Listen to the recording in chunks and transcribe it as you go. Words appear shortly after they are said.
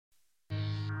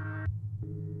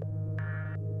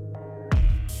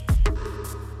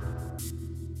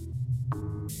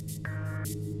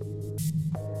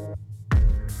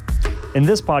In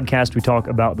this podcast, we talk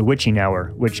about the witching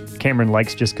hour, which Cameron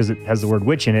likes just because it has the word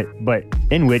witch in it, but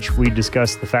in which we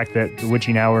discuss the fact that the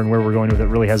witching hour and where we're going with it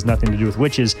really has nothing to do with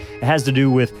witches. It has to do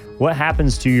with what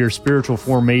happens to your spiritual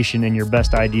formation and your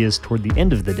best ideas toward the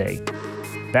end of the day.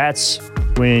 That's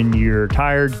when you're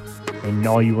tired and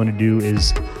all you want to do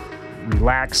is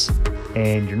relax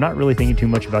and you're not really thinking too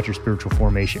much about your spiritual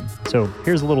formation. So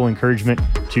here's a little encouragement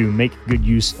to make good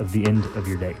use of the end of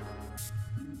your day.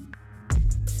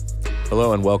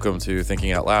 Hello and welcome to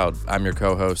Thinking Out Loud. I'm your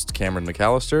co-host, Cameron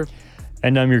McAllister.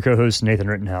 And I'm your co-host, Nathan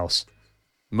Rittenhouse.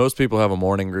 Most people have a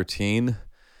morning routine.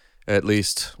 At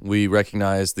least we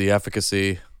recognize the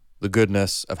efficacy, the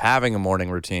goodness of having a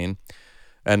morning routine.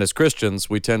 And as Christians,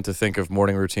 we tend to think of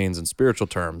morning routines in spiritual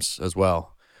terms as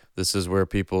well. This is where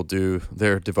people do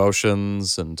their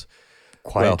devotions and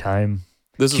quiet time.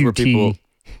 This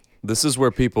is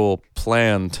where people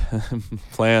plan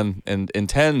and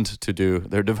intend to do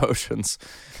their devotions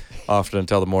often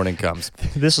until the morning comes.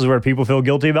 This is where people feel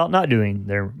guilty about not doing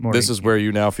their morning. This is where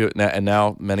you now feel, and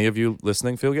now many of you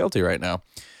listening feel guilty right now.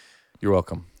 You're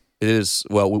welcome. It is,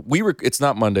 well, it's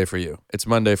not Monday for you. It's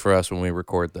Monday for us when we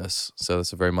record this. So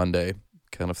it's a very Monday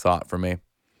kind of thought for me.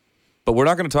 But we're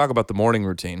not going to talk about the morning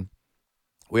routine.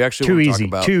 We actually want to talk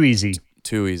about...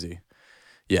 Too easy.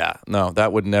 Yeah, no,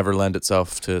 that would never lend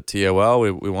itself to TOL.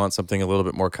 We want something a little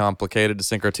bit more complicated to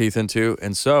sink our teeth into.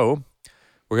 And so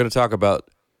we're going to talk about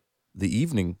the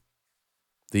evening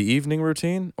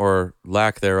routine or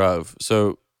lack thereof.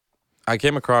 So I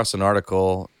came across an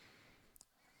article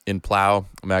in Plow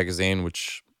magazine,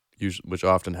 which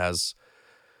often has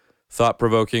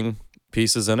thought-provoking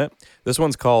pieces in it. This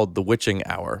one's called The Witching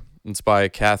Hour. It's by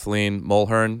Kathleen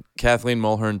Mulhern. Kathleen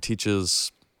Mulhern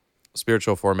teaches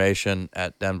spiritual formation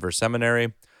at Denver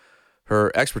Seminary. Her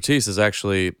expertise is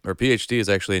actually, her PhD is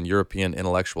actually in European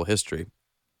intellectual history.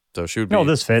 So she would be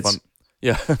this fits.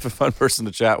 A fun person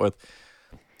to chat with.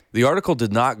 The article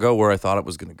did not go where I thought it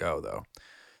was going to go, though.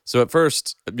 So at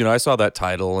first, I saw that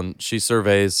title, and she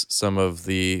surveys some of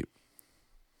the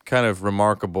kind of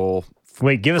remarkable...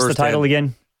 Wait, give us the title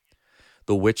again.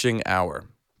 The Witching Hour.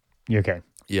 Okay.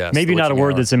 Yes. Maybe not a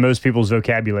word that's in most people's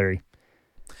vocabulary.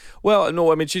 Well,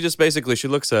 no, I mean, she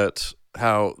looks at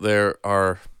how there's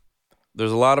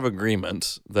a lot of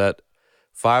agreement that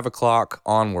 5 o'clock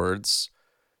onwards,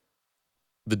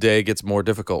 the day gets more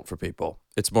difficult for people.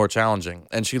 It's more challenging.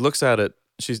 And she looks at it,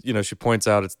 she points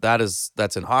out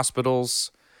that's in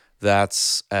hospitals,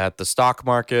 that's at the stock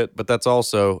market, but that's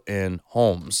also in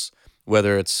homes,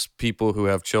 whether it's people who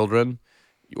have children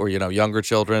or, younger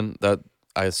children. That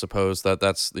I suppose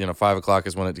that's 5 o'clock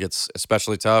is when it gets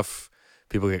especially tough.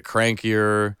 People get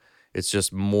crankier. It's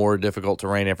just more difficult to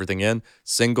rein everything in.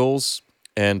 Singles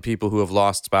and people who have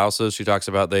lost spouses, she talks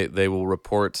about they will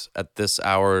report at this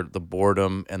hour the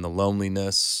boredom and the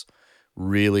loneliness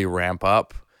really ramp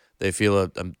up. They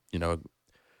feel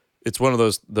it's one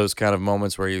of those kind of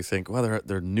moments where you think, well,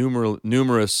 there are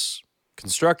numerous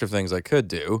constructive things I could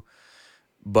do,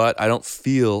 but I don't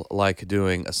feel like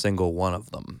doing a single one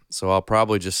of them. So I'll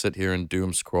probably just sit here and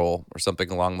doom scroll or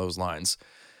something along those lines.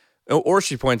 Or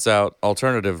she points out,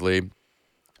 alternatively,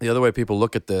 the other way people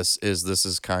look at this is this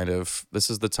is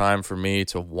the time for me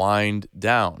to wind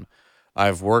down.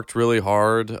 I've worked really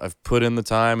hard. I've put in the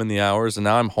time and the hours, and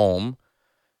now I'm home,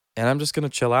 and I'm just going to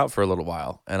chill out for a little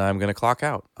while, and I'm going to clock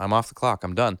out. I'm off the clock.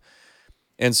 I'm done.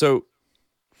 And so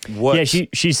what... Yeah,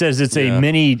 she says it's a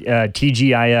mini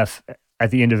TGIF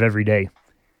at the end of every day.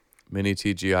 Mini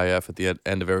TGIF at the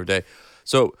end of every day.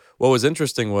 So what was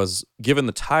interesting was, given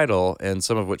the title and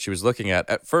some of what she was looking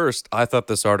at first, I thought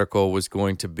this article was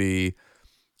going to be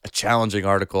a challenging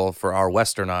article for our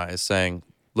Western eyes, saying,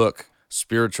 look,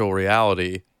 spiritual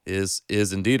reality is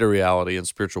indeed a reality and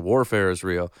spiritual warfare is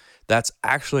real. That's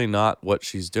actually not what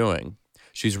she's doing.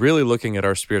 She's really looking at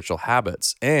our spiritual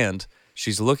habits, and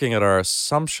she's looking at our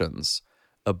assumptions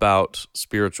about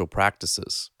spiritual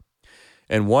practices.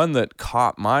 And one that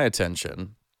caught my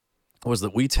attention was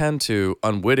that we tend to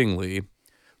unwittingly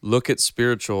look at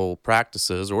spiritual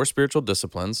practices or spiritual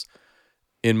disciplines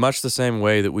in much the same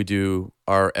way that we do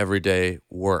our everyday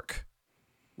work.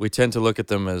 We tend to look at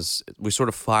them as, we sort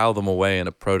of file them away in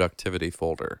a productivity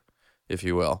folder, if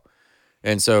you will.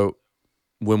 And so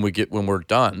when we're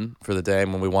done for the day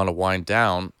and when we want to wind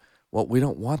down, well, we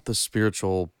don't want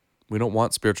spiritual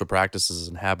practices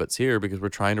and habits here because we're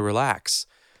trying to relax.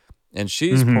 And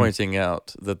she's pointing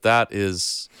out that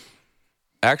is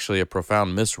actually a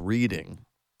profound misreading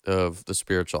of the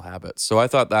spiritual habits. So I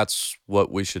thought that's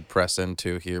what we should press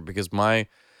into here, because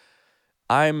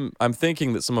I'm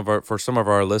thinking that for some of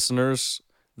our listeners,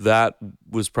 that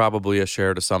was probably a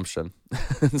shared assumption.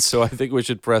 So I think we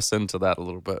should press into that a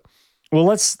little bit. Well,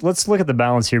 let's look at the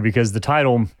balance here, because the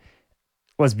title,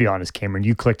 let's be honest, Cameron,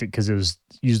 you clicked it because it was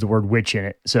used the word witch in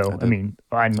it. So, I mean,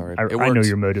 I know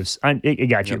your motives. It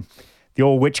got you. The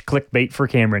old witch clickbait for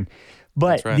Cameron.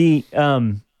 But right.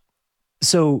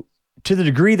 So to the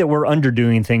degree that we're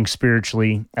underdoing things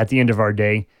spiritually at the end of our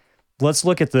day, let's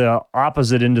look at the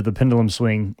opposite end of the pendulum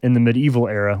swing in the medieval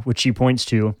era, which she points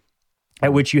to,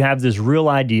 at which you have this real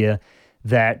idea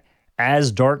that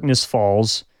as darkness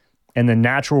falls and the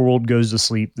natural world goes to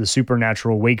sleep, the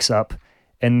supernatural wakes up,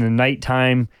 and the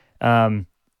nighttime, and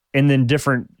then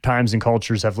different times and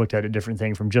cultures have looked at a different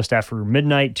thing, from just after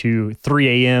midnight to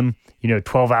 3 a.m.,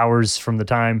 12 hours from the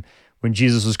time when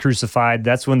Jesus was crucified.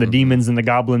 That's when the demons and the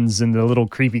goblins and the little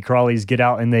creepy crawlies get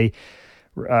out and they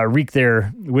wreak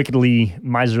their wickedly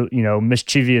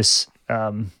mischievous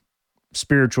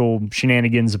spiritual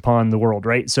shenanigans upon the world,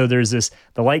 right? So there's this,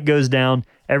 the light goes down,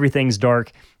 everything's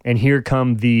dark, and here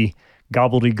come the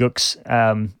gobbledygooks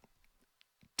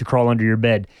to crawl under your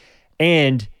bed.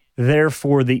 And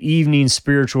therefore, the evening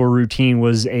spiritual routine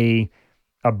was a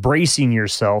bracing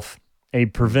yourself, a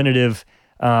preventative.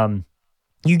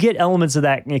 You get elements of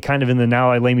that kind of in the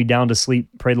now I lay me down to sleep,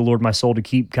 pray the Lord my soul to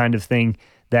keep kind of thing,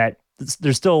 that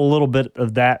there's still a little bit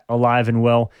of that alive and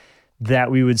well, that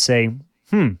we would say,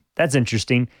 that's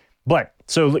interesting. But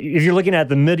so if you're looking at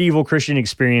the medieval Christian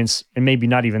experience, and maybe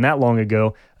not even that long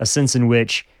ago, a sense in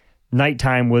which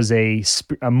nighttime was a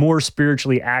more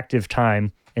spiritually active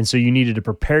time, and so you needed to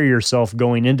prepare yourself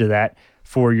going into that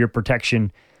for your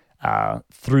protection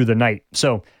through the night.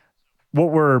 So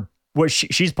what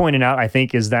she's pointing out, I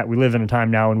think, is that we live in a time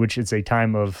now in which it's a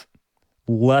time of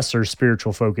lesser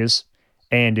spiritual focus,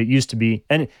 and it used to be,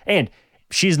 and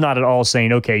she's not at all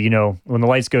saying, okay, when the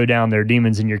lights go down, there are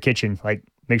demons in your kitchen, like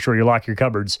make sure you lock your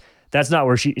cupboards. That's not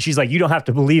where she's like, you don't have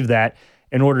to believe that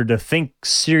in order to think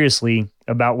seriously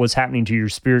about what's happening to you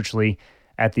spiritually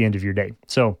at the end of your day.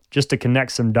 So just to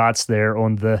connect some dots there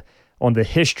on the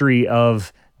history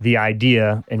of the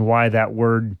idea and why that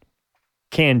word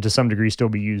can to some degree still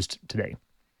be used today.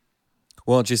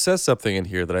 Well, and she says something in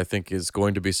here that I think is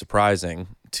going to be surprising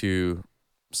to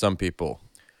some people.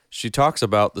 She talks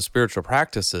about the spiritual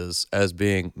practices as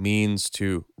being means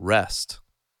to rest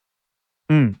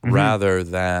rather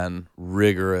than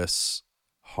rigorous,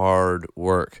 hard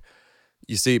work.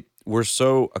 You see, we're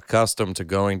so accustomed to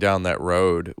going down that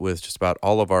road with just about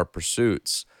all of our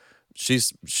pursuits.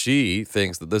 She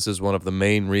thinks that this is one of the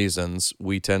main reasons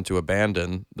we tend to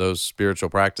abandon those spiritual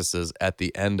practices at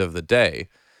the end of the day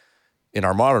in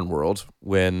our modern world,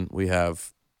 when we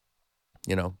have,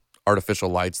 artificial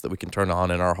lights that we can turn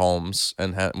on in our homes,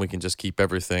 and we can just keep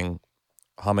everything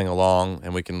humming along,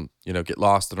 and we can, get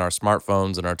lost in our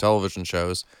smartphones and our television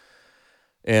shows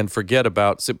and forget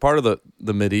about, part of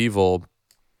the medieval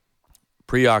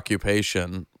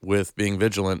preoccupation with being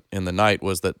vigilant in the night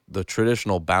was that the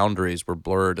traditional boundaries were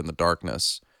blurred in the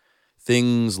darkness.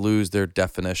 Things lose their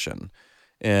definition,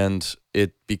 and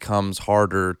it becomes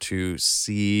harder to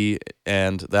see,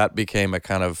 and that became a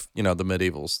kind of, the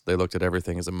medievals, they looked at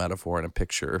everything as a metaphor and a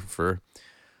picture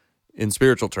in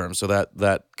spiritual terms, so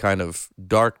that kind of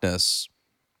darkness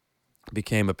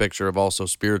became a picture of also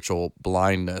spiritual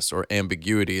blindness or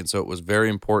ambiguity, and so it was very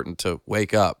important to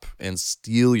wake up and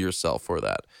steel yourself for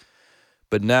that.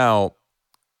 But now,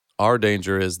 our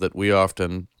danger is that we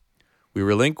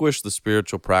relinquish the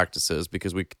spiritual practices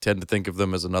because we tend to think of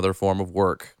them as another form of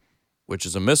work, which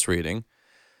is a misreading,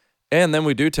 and then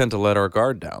we do tend to let our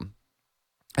guard down.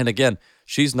 And again,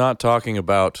 she's not talking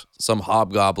about some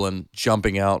hobgoblin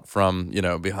jumping out from,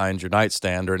 behind your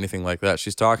nightstand or anything like that.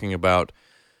 She's talking about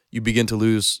you begin to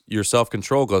lose, your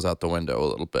self-control goes out the window a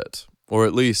little bit, or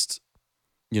at least,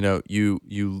 you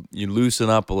loosen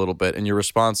up a little bit, and your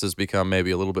responses become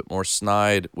maybe a little bit more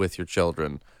snide with your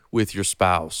children, with your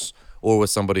spouse, or with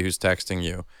somebody who's texting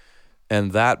you.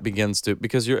 And that begins to,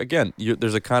 because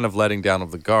there's a kind of letting down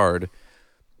of the guard.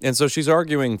 And so she's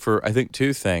arguing for, I think,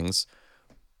 two things: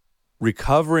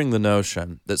 recovering the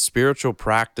notion that spiritual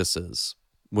practices,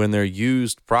 when they're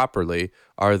used properly,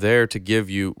 are there to give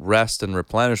you rest and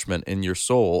replenishment in your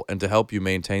soul and to help you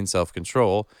maintain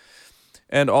self-control,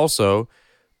 and also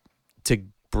to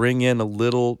bring in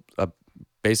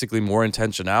basically more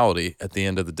intentionality at the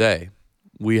end of the day.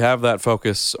 We have that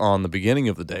focus on the beginning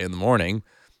of the day in the morning,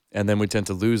 and then we tend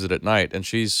to lose it at night. And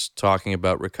she's talking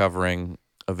about recovering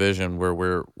a vision where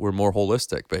we're more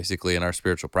holistic, basically, in our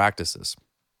spiritual practices.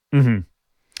 Mm-hmm.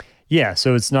 Yeah,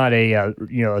 so it's not a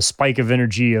spike of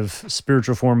energy of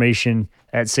spiritual formation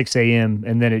at 6 a.m.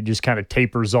 and then it just kind of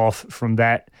tapers off from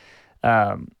that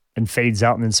and fades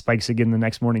out and then spikes again the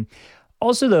next morning.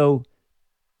 Also, though,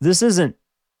 this isn't,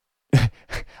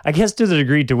 I guess to the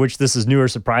degree to which this is new or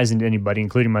surprising to anybody,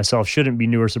 including myself, shouldn't be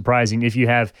new or surprising. If you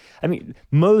have, I mean,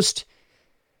 most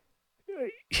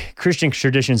Christian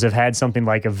traditions have had something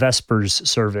like a Vespers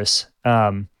service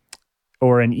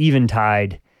or an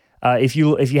Eventide. If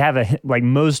you have like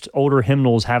most older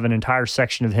hymnals have an entire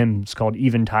section of hymns called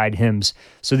Eventide hymns.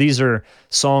 So these are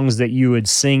songs that you would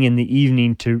sing in the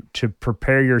evening to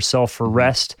prepare yourself for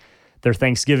rest. They're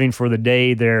thanksgiving for the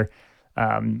day. They're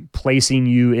placing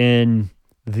you in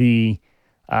the,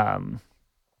 so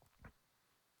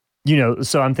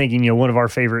I'm thinking, one of our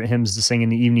favorite hymns to sing in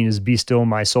the evening is Be Still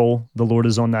My Soul, the Lord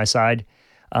is on thy side.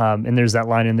 And there's that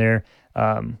line in there.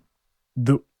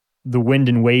 The wind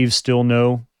and waves still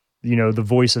know, the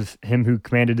voice of him who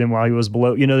commanded them while he was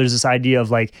below. There's this idea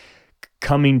of like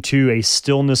coming to a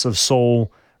stillness of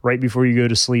soul right before you go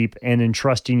to sleep and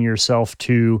entrusting yourself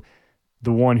to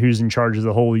the one who's in charge of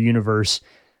the whole universe.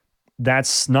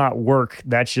 That's not work.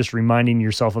 That's just reminding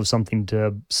yourself of something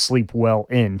to sleep well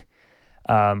in.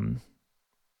 So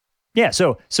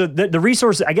the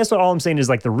resources, I guess what all I'm saying is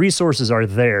like the resources are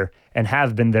there and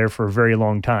have been there for a very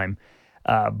long time.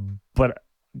 But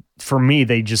for me,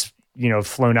 they just,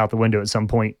 flown out the window at some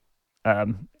point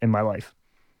in my life.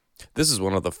 This is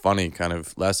one of the funny kind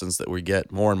of lessons that we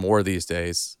get more and more these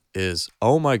days is,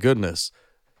 oh my goodness,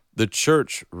 the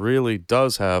church really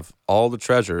does have all the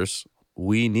treasures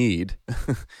we need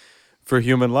for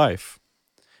human life.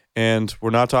 And we're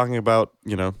not talking about,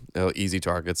 easy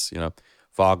targets,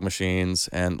 fog machines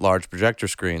and large projector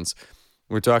screens.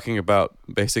 We're talking about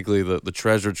basically the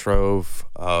treasure trove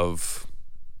of,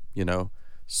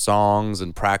 songs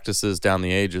and practices down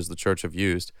the ages the church have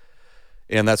used.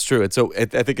 And that's true. And so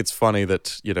I think it's funny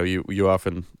that, you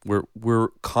often, we're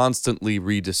constantly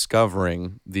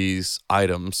rediscovering these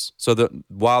items so that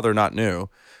while they're not new,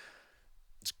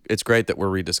 it's great that we're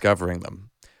rediscovering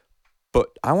them. But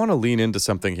I want to lean into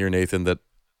something here, Nathan, that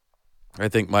I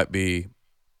think might be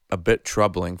a bit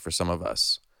troubling for some of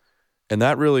us. And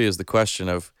that really is the question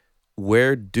of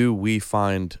where do we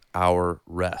find our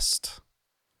rest?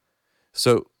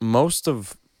 So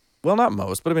not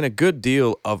most, but a good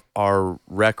deal of our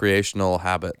recreational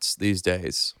habits these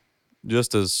days,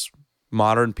 just as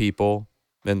modern people,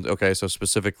 and so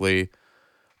specifically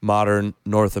modern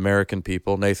North American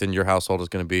people. Nathan, your household is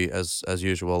going to be, as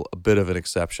usual, a bit of an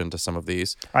exception to some of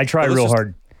these. I try real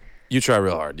hard. You try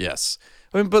real hard, yes.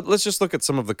 But let's just look at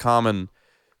some of the common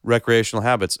recreational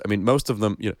habits. Most of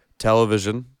them,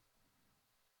 television.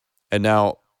 And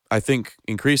now I think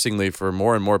increasingly for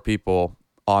more and more people,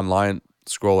 online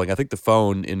scrolling. I think the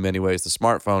phone, in many ways, the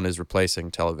smartphone is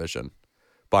replacing television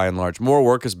by and large. More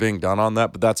work is being done on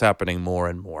that, but that's happening more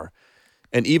and more.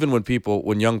 And even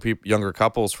when younger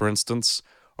couples, for instance,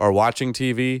 are watching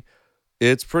TV,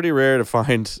 it's pretty rare to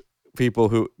find people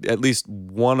who, at least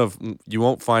you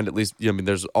won't find at least,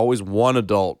 there's always one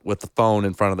adult with the phone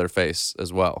in front of their face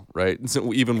as well, right?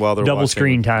 So even while they're double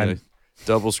screen time.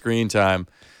 Double screen time.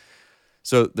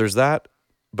 So there's that.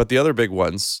 But the other big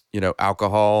ones,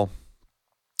 alcohol,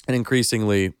 and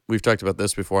increasingly, we've talked about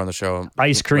this before on the show.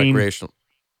 Ice cream. Recreational.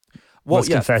 Let's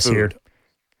confess food. here.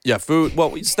 Yeah, food.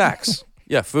 Well, snacks.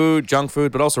 Yeah, food, junk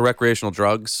food, but also recreational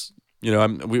drugs.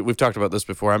 We've talked about this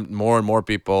before. More and more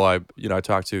people I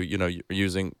talk to,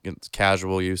 using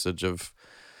casual usage of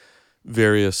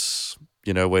various,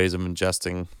 ways of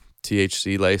ingesting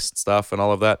THC-laced stuff and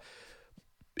all of that.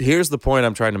 Here's the point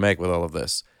I'm trying to make with all of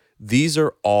this. These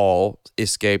are all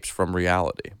escapes from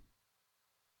reality.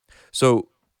 So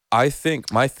I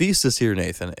think my thesis here,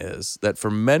 Nathan, is that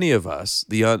for many of us,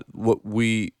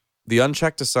 the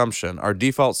unchecked assumption, our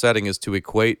default setting is to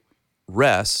equate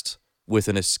rest with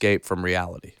an escape from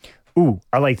reality. Ooh,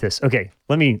 I like this. Okay,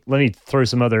 let me throw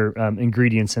some other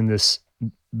ingredients in this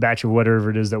batch of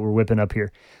whatever it is that we're whipping up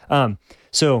here.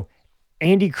 So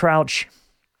Andy Crouch,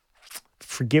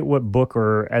 forget what book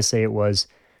or essay it was,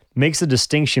 makes a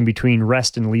distinction between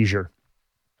rest and leisure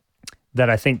that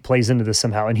I think plays into this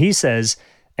somehow. And he says,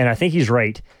 and I think he's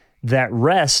right, that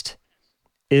rest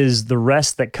is the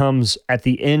rest that comes at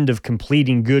the end of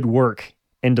completing good work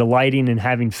and delighting in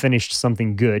having finished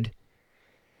something good.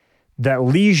 That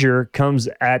leisure comes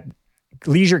as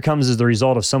the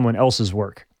result of someone else's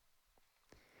work.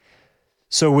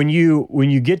 So when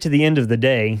you get to the end of the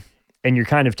day and you're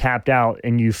kind of tapped out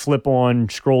and you flip on,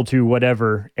 scroll to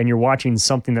whatever, and you're watching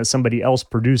something that somebody else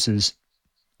produces,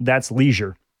 that's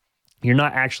leisure. You're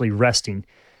not actually resting.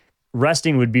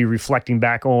 Resting would be reflecting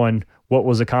back on what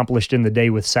was accomplished in the day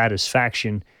with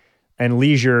satisfaction, and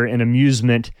leisure and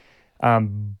amusement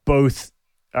both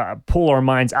pull our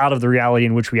minds out of the reality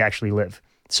in which we actually live.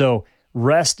 So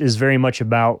rest is very much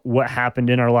about what happened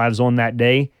in our lives on that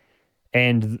day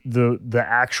and the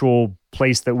actual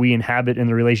place that we inhabit and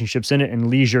the relationships in it. And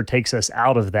leisure takes us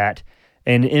out of that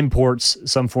and imports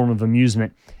some form of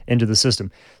amusement into the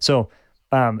system. So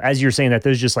as you're saying that,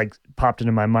 those just like popped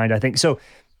into my mind, I think. So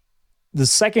the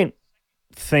second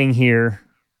thing here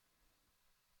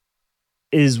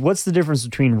is, what's the difference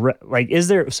between, is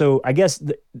there, so I guess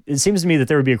it seems to me that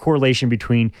there would be a correlation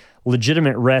between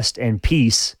legitimate rest and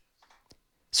peace.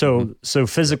 So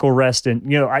physical rest,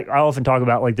 and, I often talk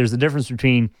about, like, there's a difference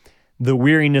between the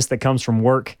weariness that comes from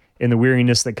work and the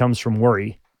weariness that comes from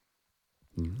worry.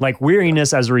 Like,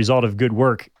 weariness as a result of good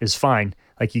work is fine.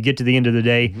 Like, you get to the end of the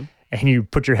day and you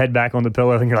put your head back on the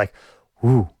pillow and you're like,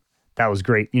 "Ooh, that was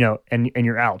great," and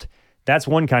you're out. That's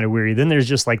one kind of weary. Then there's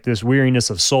just like this weariness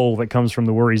of soul that comes from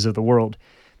the worries of the world.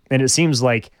 And it seems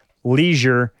like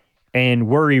leisure and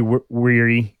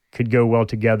weary could go well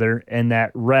together, and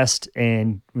that rest,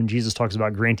 and when Jesus talks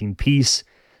about granting peace,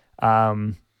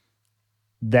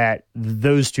 that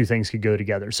those two things could go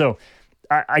together. So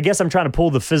I guess I'm trying to pull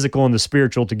the physical and the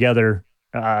spiritual together,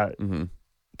 kind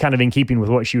of in keeping with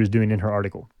what she was doing in her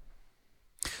article.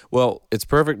 Well, it's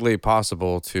perfectly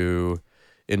possible to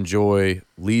enjoy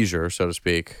leisure, so to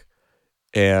speak,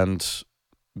 and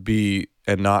be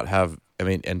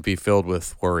filled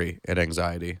with worry and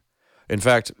anxiety. In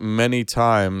fact, many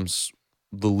times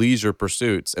the leisure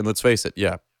pursuits, and let's face it,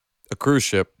 a cruise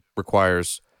ship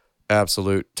requires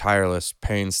absolute, tireless,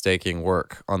 painstaking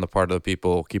work on the part of the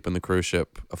people keeping the cruise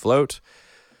ship afloat.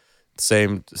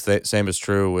 Same is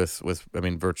true with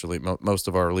virtually most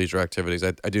of our leisure activities.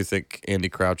 I do think Andy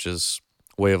Crouch's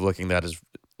way of looking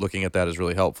at that is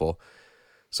really helpful.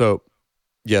 So,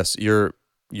 yes, your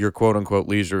quote unquote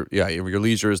leisure, your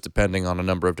leisure is depending on a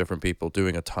number of different people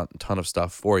doing a ton of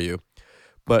stuff for you.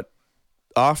 But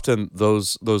often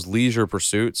those leisure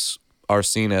pursuits are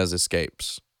seen as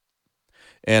escapes.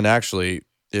 And actually,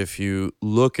 if you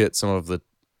look at some of the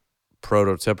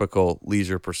prototypical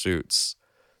leisure pursuits,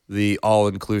 the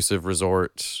all-inclusive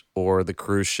resort or the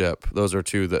cruise ship, those are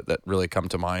two that really come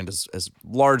to mind as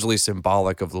largely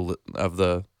symbolic of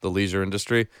the leisure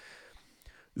industry.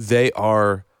 They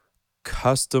are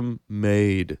custom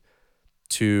made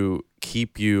to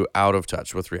keep you out of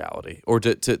touch with reality, or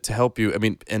to help you.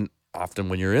 And often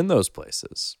when you're in those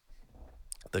places,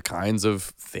 the kinds of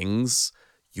things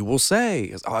you will say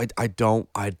is, "Oh, I don't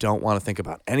want to think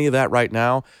about any of that right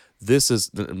now.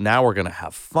 Now we're going to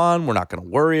have fun. We're not going to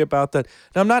worry about that."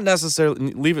 Now, I'm not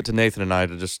necessarily, leave it to Nathan and I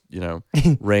to just,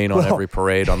 rain on every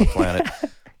parade on the planet.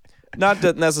 Not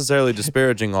necessarily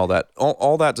disparaging all that.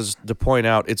 All that to point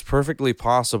out, it's perfectly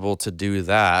possible to do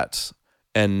that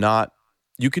and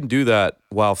you can do that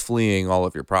while fleeing all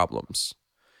of your problems.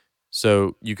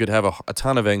 So you could have a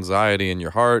ton of anxiety in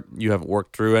your heart. You haven't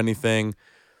worked through anything.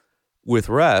 With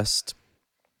rest,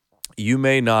 you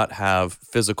may not have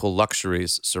physical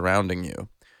luxuries surrounding you,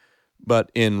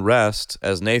 but in rest,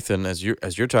 as Nathan, as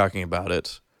you're talking about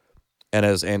it, and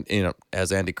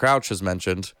as Andy Crouch has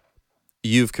mentioned,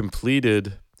 you've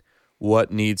completed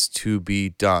what needs to be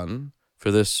done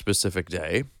for this specific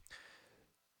day.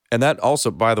 And that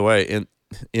also, by the way,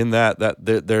 in that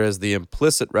there is the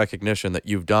implicit recognition that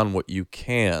you've done what you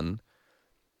can,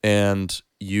 and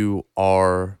you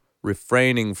are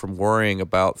refraining from worrying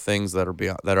about things that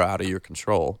are out of your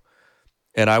control.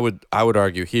 And I would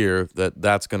argue here that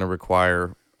that's going to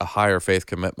require a higher faith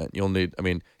commitment. You'll need,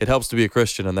 it helps to be a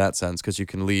Christian in that sense, because you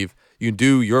can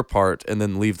do your part and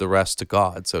then leave the rest to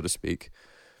God, so to speak.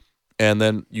 And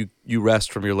then you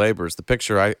rest from your labors. The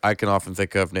picture I can often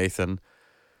think of, Nathan,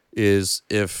 is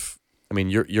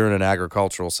you're in an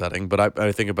agricultural setting, but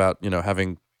I think about,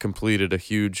 having completed a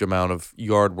huge amount of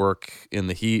yard work in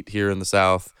the heat here in the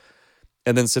South,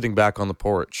 and then sitting back on the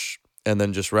porch and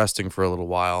then just resting for a little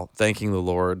while, thanking the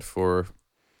Lord for,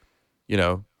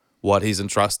 what he's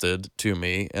entrusted to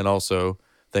me, and also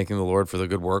thanking the Lord for the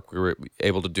good work we were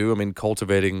able to do.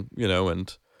 Cultivating,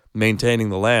 and maintaining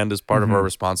the land is part of our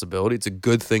responsibility. It's a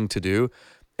good thing to do.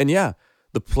 And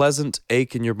the pleasant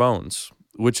ache in your bones,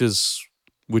 which is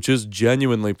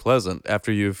genuinely pleasant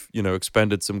after you've,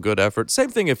 expended some good effort. Same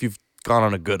thing if you've gone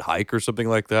on a good hike or something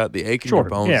like that. The ache in your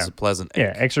bones is a pleasant ache.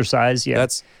 Yeah, exercise. Yeah,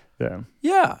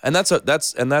 and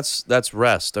that's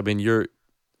rest.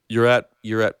 You're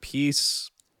at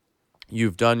peace.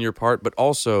 You've done your part, but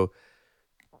also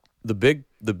the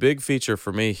big feature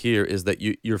for me here is that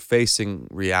you're facing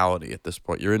reality at this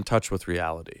point. You're in touch with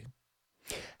reality.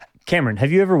 Cameron,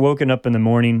 have you ever woken up in the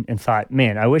morning and thought,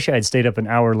 "Man, I wish I had stayed up an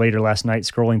hour later last night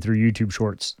scrolling through YouTube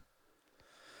Shorts"?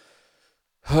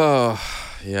 Oh,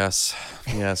 yes.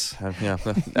 Yes, yeah,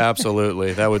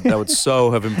 absolutely. That would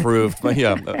so have improved. But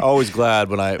yeah, always glad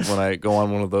when I go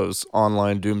on one of those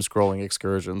online doom scrolling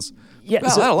excursions. Yeah, wow,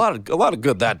 so, a lot of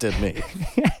good that did me.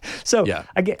 So yeah,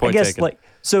 I guess taken.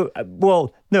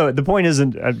 No, the point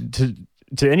isn't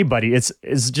to anybody. It's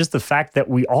just the fact that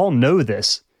we all know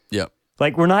this. Yeah,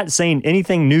 like we're not saying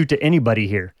anything new to anybody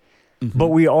here, but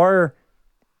we are.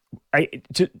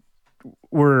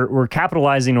 We're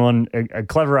capitalizing on a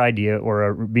clever idea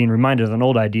or being reminded of an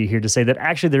old idea here to say that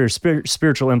actually there are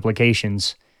spiritual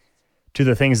implications to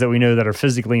the things that we know that are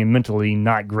physically and mentally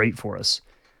not great for us.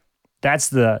 That's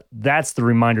the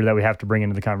reminder that we have to bring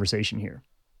into the conversation here.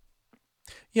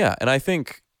 Yeah, and I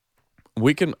think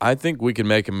we can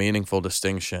make a meaningful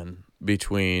distinction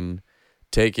between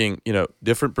taking,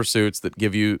 different pursuits that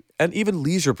give you, and even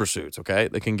leisure pursuits, okay,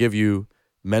 that can give you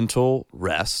mental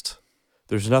rest.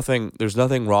 There's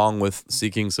nothing wrong with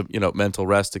seeking some, mental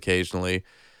rest occasionally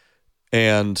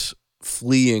and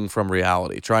fleeing from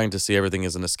reality, trying to see everything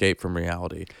as an escape from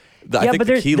reality. But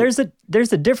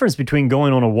there's a difference between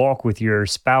going on a walk with your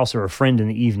spouse or a friend in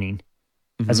the evening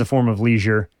as a form of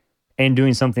leisure and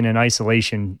doing something in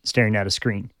isolation, staring at a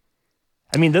screen.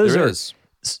 I mean, those there are. Is.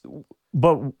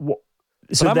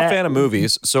 So I'm a fan of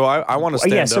movies, so I want to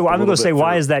stand up. Yeah, so I'm going to say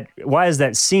why does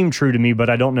that seem true to me, but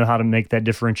I don't know how to make that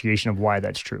differentiation of why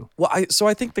that's true. Well, I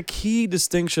think the key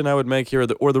distinction I would make here,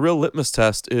 or the real litmus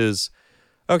test is,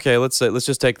 okay, let's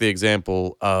just take the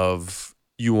example of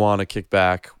you want to kick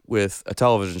back with a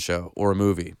television show or a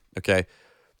movie. Okay,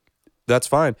 that's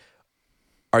fine.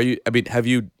 Have you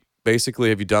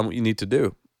done what you need to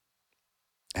do?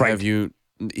 Right. Have you?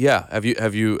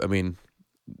 I mean,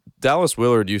 Dallas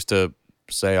Willard used to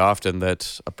say often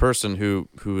that a person who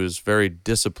is very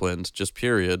disciplined, just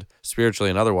period, spiritually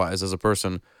and otherwise, is a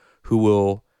person who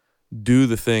will do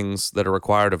the things that are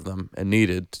required of them and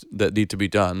that need to be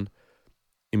done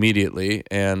immediately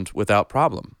and without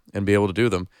problem, and be able to do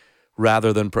them,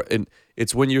 rather than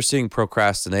it's when you're seeing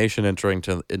procrastination entering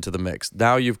into the mix.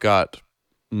 Now you've got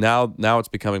now it's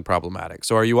becoming problematic.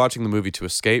 So are you watching the movie to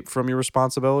escape from your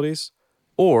responsibilities,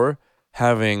 or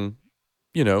having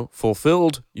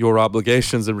fulfilled your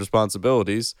obligations and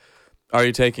responsibilities, are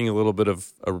you taking a little bit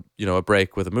of a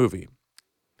break with a movie?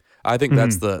 I think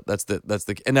that's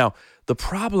the and now the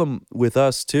problem with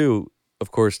us too,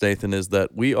 of course, Nathan, is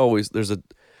that we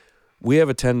have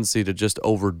a tendency to just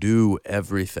overdo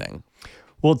everything.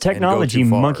 Well, technology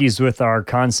monkeys with our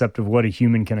concept of what a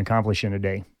human can accomplish in a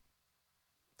day.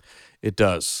 It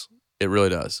does. It really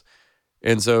does.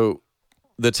 And so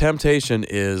the temptation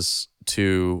is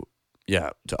to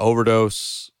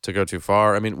overdose, to go too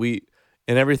far. I mean,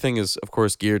 and everything is, of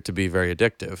course, geared to be very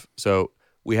addictive. So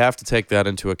we have to take that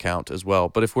into account as well.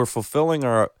 But if we're fulfilling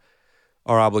our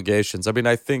obligations, I mean,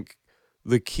 I think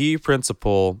the key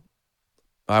principle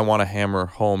I want to hammer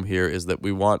home here is that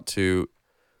we want to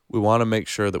make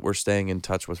sure that we're staying in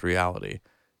touch with reality,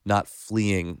 not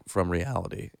fleeing from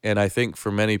reality. And I think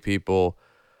for many people,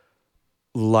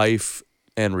 life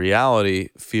and reality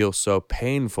feel so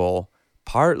painful,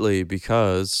 partly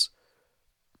because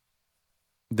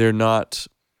they're not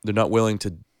willing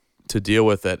to deal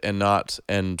with it,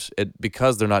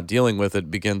 because they're not dealing with it,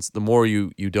 begins the more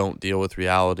you don't deal with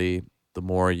reality, the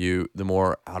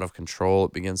more out of control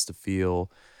it begins to feel,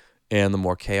 and the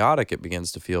more chaotic it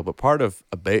begins to feel. But part of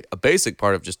a basic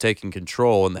part of just taking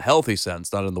control in the healthy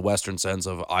sense, not in the Western sense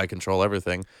of I control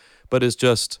everything, but is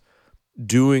just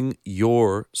doing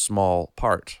your small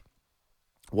part,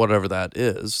 whatever that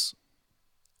is,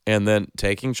 and then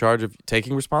taking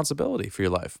responsibility for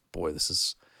your life. Boy, this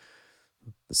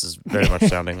is very much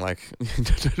sounding like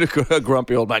a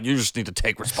grumpy old man. You just need to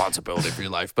take responsibility for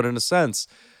your life. But in a sense,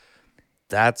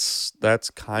 that's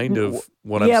kind of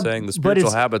what I'm saying. The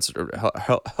spiritual habits are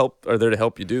there to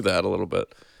help you do that a little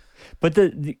bit. But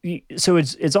so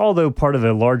it's all though part of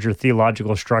a larger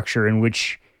theological structure in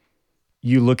which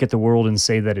you look at the world and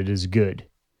say that it is good.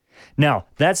 Now,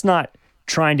 that's not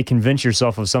trying to convince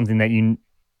yourself of something that you...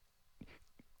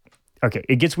 Okay,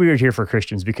 it gets weird here for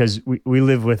Christians because we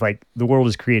live with the world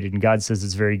is created and God says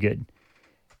it's very good.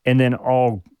 And then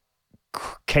all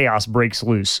chaos breaks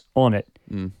loose on it.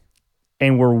 Mm.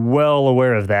 And we're well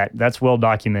aware of that. That's well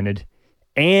documented.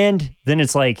 And then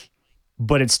it's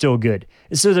but it's still good.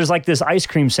 So there's this ice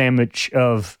cream sandwich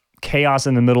of chaos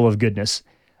in the middle of goodness.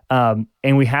 And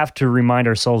we have to remind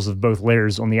ourselves of both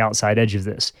layers on the outside edge of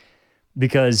this.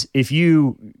 Because if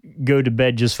you go to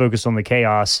bed just focused on the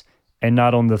chaos and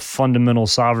not on the fundamental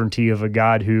sovereignty of a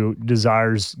God who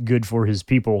desires good for his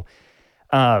people,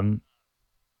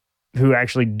 who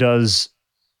actually does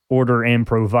order and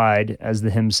provide, as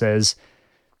the hymn says,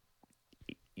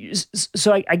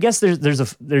 so I guess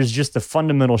there's just a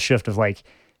fundamental shift of like,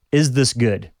 is this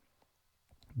good?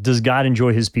 Does God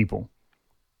enjoy his people?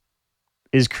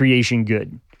 Is creation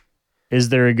good? Is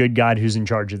there a good God who's in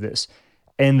charge of this?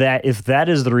 And that if that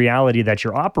is the reality that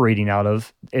you're operating out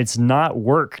of, it's not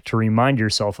work to remind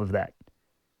yourself of that.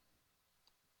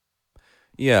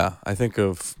 Yeah, I think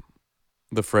of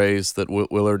the phrase that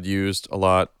Willard used a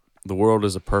lot, the world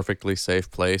is a perfectly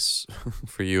safe place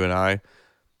for you and I,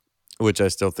 which I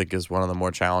still think is one of the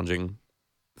more challenging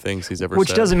things he's ever said.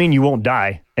 Which doesn't mean you won't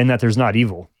die and that there's not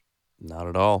evil. Not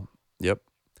at all. Yep.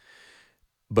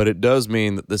 But it does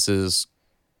mean that this is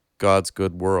God's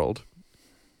good world.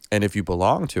 And if you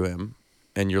belong to him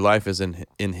and your life is in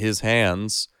his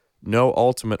hands, no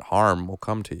ultimate harm will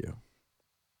come to you.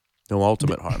 No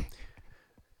ultimate harm.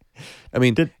 I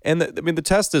mean, the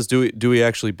test is, do we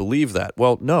actually believe that?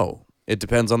 Well, no. It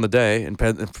depends on the day, and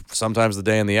sometimes the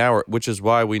day and the hour, which is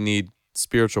why we need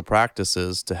spiritual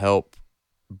practices to help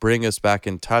bring us back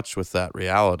in touch with that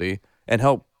reality and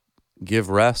help give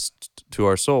rest to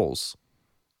our souls.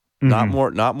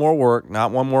 Mm-hmm. Not more work,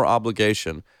 not one more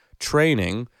obligation.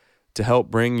 Training to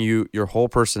help bring your whole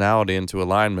personality into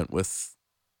alignment with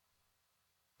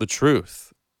the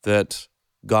truth that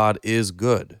God is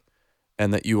good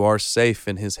and that you are safe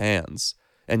in his hands.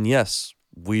 And yes,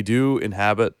 we do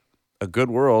inhabit a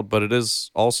good world, but it is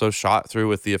also shot through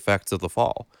with the effects of the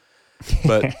fall.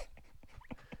 But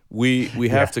we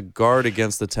have to guard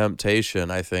against the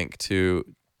temptation, I think,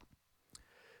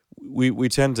 we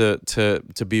tend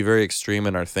to be very extreme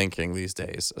in our thinking these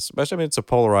days, especially, it's a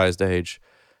polarized age.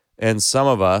 And some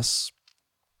of us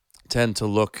tend to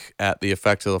look at the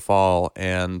effect of the fall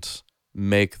and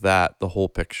make that the whole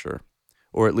picture,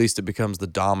 or at least it becomes the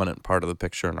dominant part of the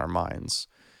picture in our minds.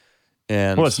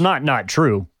 And well, it's not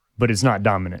true, but it's not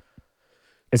dominant.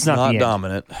 It's not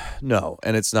dominant. No,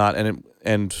 and it's not.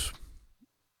 And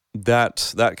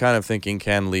that kind of thinking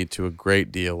can lead to a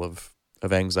great deal of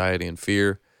anxiety and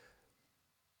fear.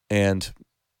 And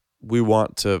we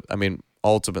want to,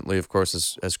 ultimately, of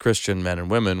course, as Christian men and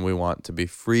women, we want to be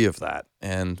free of that.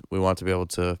 And we want to be able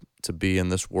to be in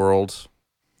this world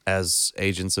as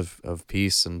agents of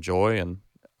peace and joy and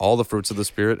all the fruits of the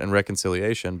Spirit and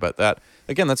reconciliation. But that,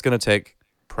 again, that's going to take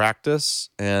practice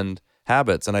and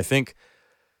habits. And I think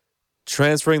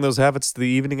transferring those habits to the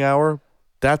evening hour,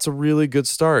 that's a really good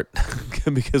start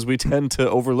because we tend to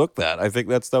overlook that. I think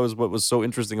that was what was so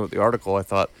interesting about the article. I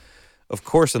thought, of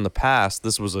course, in the past,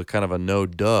 this was a kind of a no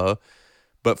duh,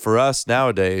 but for us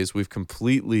nowadays, we've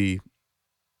completely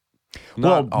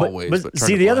always. But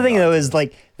see, the other thing though is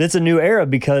like that's a new era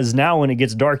because now when it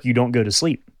gets dark, you don't go to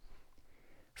sleep.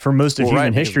 For most of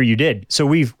human history, you did. So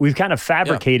we've kind of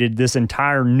fabricated this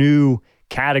entire new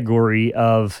category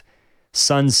of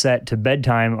sunset to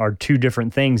bedtime are two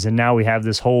different things, and now we have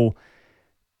this whole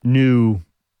new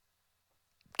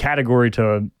category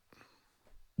to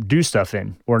do stuff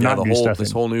in or not do stuff in.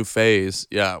 This whole new phase.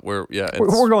 Yeah, we're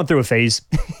going through a phase.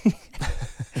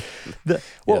 The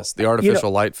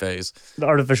artificial light phase. The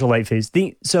artificial light phase.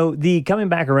 The coming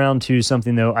back around to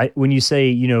something though, when you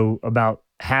say, about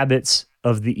habits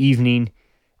of the evening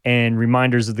and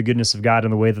reminders of the goodness of God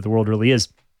and the way that the world really is,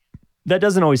 that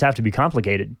doesn't always have to be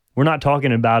complicated. We're not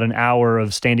talking about an hour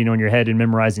of standing on your head and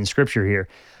memorizing scripture here.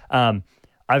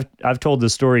 I've told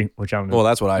this story, which I'm. Well,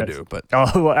 that's what I do, but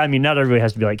not everybody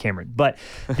has to be like Cameron. But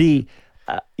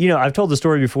I've told the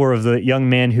story before of the young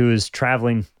man who is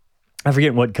traveling. I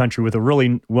forget what country with a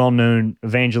really well-known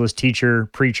evangelist, teacher,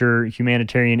 preacher,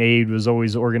 humanitarian aid, was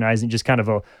always organizing, just kind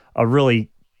of a really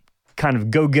kind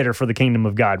of go-getter for the kingdom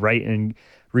of God, right? And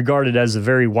regarded as a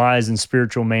very wise and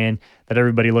spiritual man that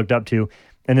everybody looked up to.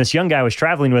 And this young guy was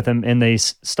traveling with him, and they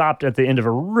stopped at the end of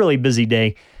a really busy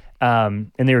day.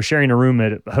 And they were sharing a room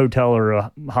at a hotel or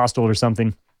a hostel or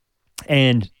something.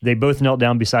 And they both knelt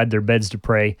down beside their beds to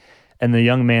pray. And the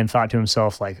young man thought to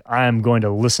himself, like, I am going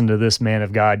to listen to this man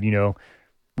of God,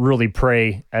 really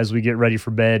pray as we get ready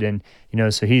for bed. And,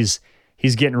 so he's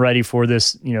getting ready for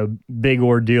this, big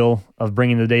ordeal of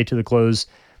bringing the day to the close.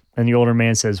 And the older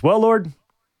man says, well, Lord,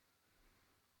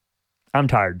 I'm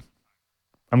tired.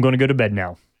 I'm going to go to bed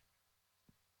now.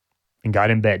 And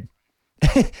got in bed.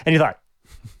 And he thought,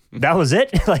 that was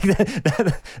it? Like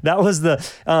that was the,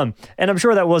 and I'm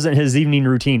sure that wasn't his evening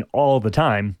routine all the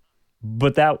time,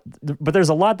 but there's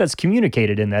a lot that's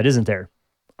communicated in that, isn't there?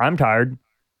 I'm tired.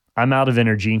 I'm out of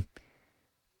energy.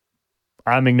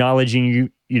 I'm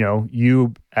acknowledging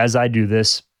you as I do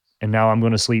this, and now I'm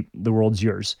going to sleep. The world's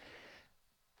yours.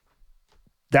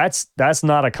 That's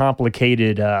not a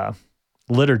complicated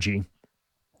liturgy.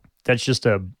 That's just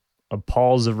a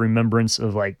pause of remembrance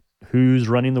of like who's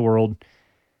running the world.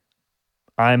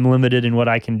 I'm limited in what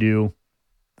I can do.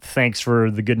 Thanks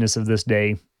for the goodness of this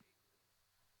day.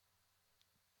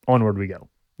 Onward we go.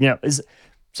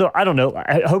 So I don't know.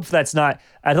 I hope that's not,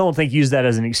 I don't think use that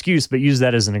as an excuse, but use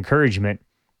that as an encouragement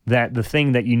that the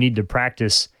thing that you need to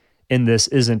practice in this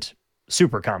isn't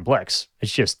super complex.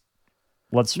 It's just,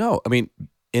 No, I mean,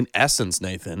 in essence,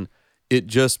 Nathan, it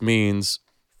just means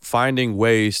finding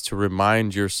ways to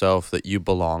remind yourself that you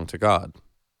belong to God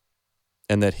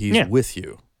and that he's with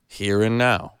you here and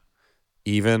now,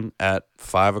 even at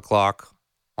 5 o'clock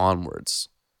onwards,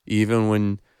 even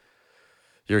when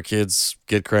your kids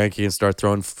get cranky and start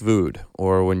throwing food,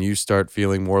 or when you start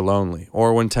feeling more lonely,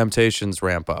 or when temptations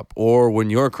ramp up, or when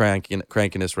your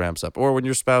crankiness ramps up, or when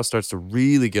your spouse starts to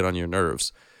really get on your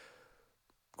nerves.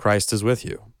 Christ is with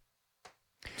you.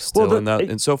 Still in that,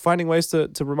 and so finding ways to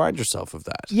remind yourself of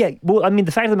that. Yeah, well, I mean,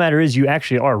 the fact of the matter is you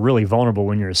actually are really vulnerable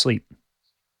when you're asleep.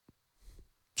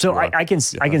 So I can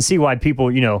see why people,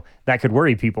 that could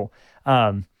worry people.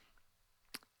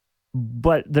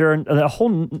 But there are a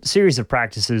whole series of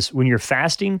practices. When you're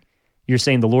fasting, you're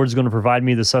saying the Lord's going to provide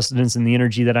me the sustenance and the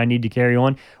energy that I need to carry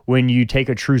on. When you take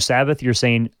a true Sabbath, you're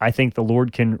saying, I think the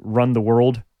Lord can run the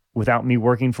world without me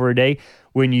working for a day.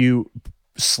 When you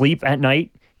sleep at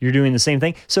night, you're doing the same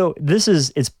thing. So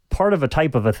it's part of a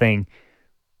type of a thing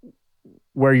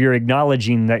where you're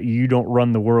acknowledging that you don't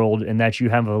run the world and that you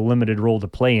have a limited role to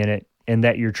play in it, and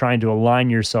that you're trying to align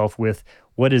yourself with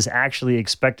what is actually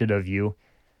expected of you.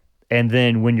 And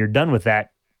then when you're done with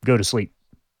that, go to sleep.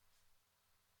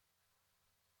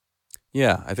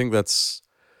 Yeah, I think that's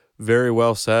very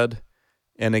well said.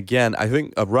 And again, I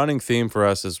think a running theme for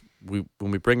us is when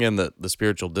we bring in the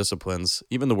spiritual disciplines,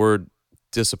 even the word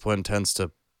discipline tends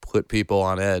to put people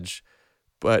on edge,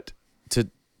 but to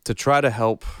try to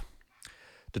help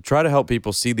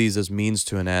people see these as means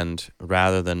to an end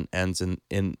rather than ends in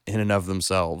and of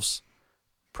themselves.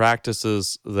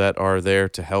 Practices that are there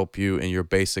to help you in your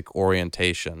basic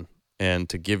orientation and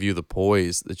to give you the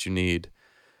poise that you need.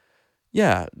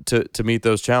 Yeah, to meet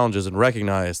those challenges and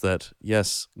recognize that,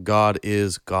 yes, God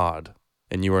is God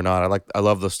and you are not. I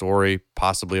love the story,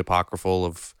 possibly apocryphal,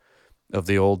 of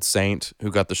the old saint who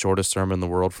got the shortest sermon in the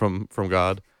world from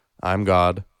God. I'm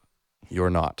God, you're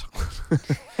not.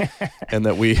 And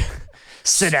that we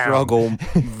struggle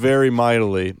very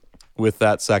mightily with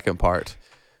that second part.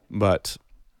 But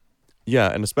yeah,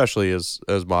 and especially as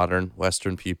modern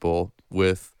Western people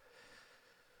with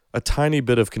a tiny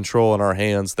bit of control in our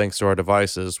hands thanks to our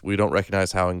devices, we don't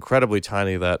recognize how incredibly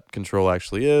tiny that control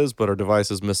actually is, but our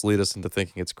devices mislead us into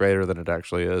thinking it's greater than it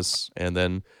actually is. And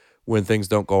then when things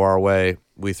don't go our way,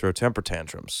 we throw temper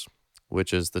tantrums,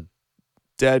 which is the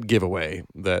dead giveaway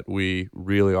that we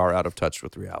really are out of touch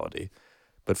with reality.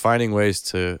 But finding ways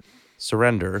to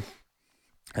surrender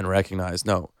and recognize,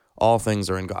 no, all things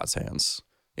are in God's hands,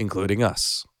 including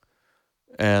us.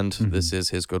 And this is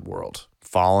his good world,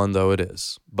 fallen though it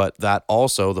is. But that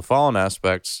also, the fallen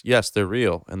aspects, yes, they're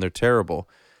real and they're terrible.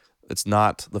 It's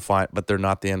not but they're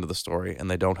not the end of the story,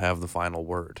 and they don't have the final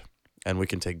word. And we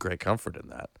can take great comfort in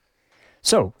that.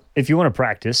 So if you want to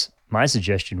practice, my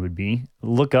suggestion would be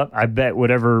look up, I bet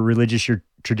whatever religious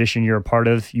tradition you're a part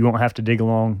of, you won't have to dig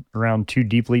around too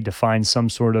deeply to find some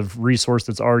sort of resource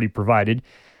that's already provided,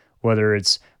 whether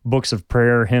it's books of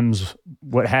prayer, hymns,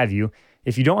 what have you.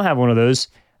 If you don't have one of those,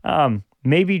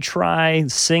 maybe try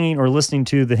singing or listening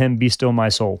to the hymn, Be Still My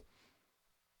Soul,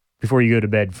 before you go to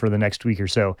bed for the next week or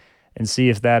so, and see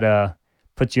if that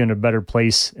puts you in a better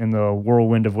place in the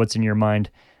whirlwind of what's in your mind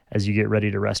as you get ready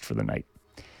to rest for the night.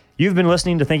 You've been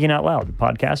listening to Thinking Out Loud, the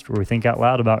podcast where we think out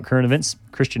loud about current events,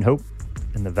 Christian hope,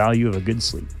 and the value of a good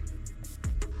sleep.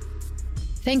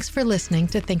 Thanks for listening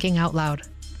to Thinking Out Loud.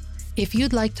 If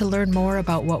you'd like to learn more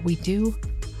about what we do,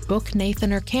 book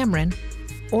Nathan or Cameron,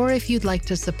 or if you'd like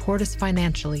to support us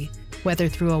financially, whether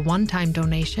through a one-time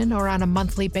donation or on a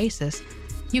monthly basis,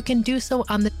 you can do so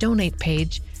on the donate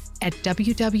page at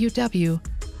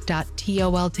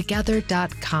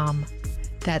www.toltogether.com.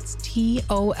 That's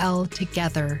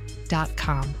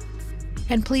toltogether.com.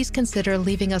 And please consider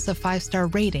leaving us a 5-star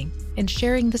rating and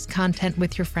sharing this content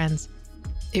with your friends.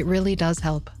 It really does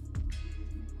help.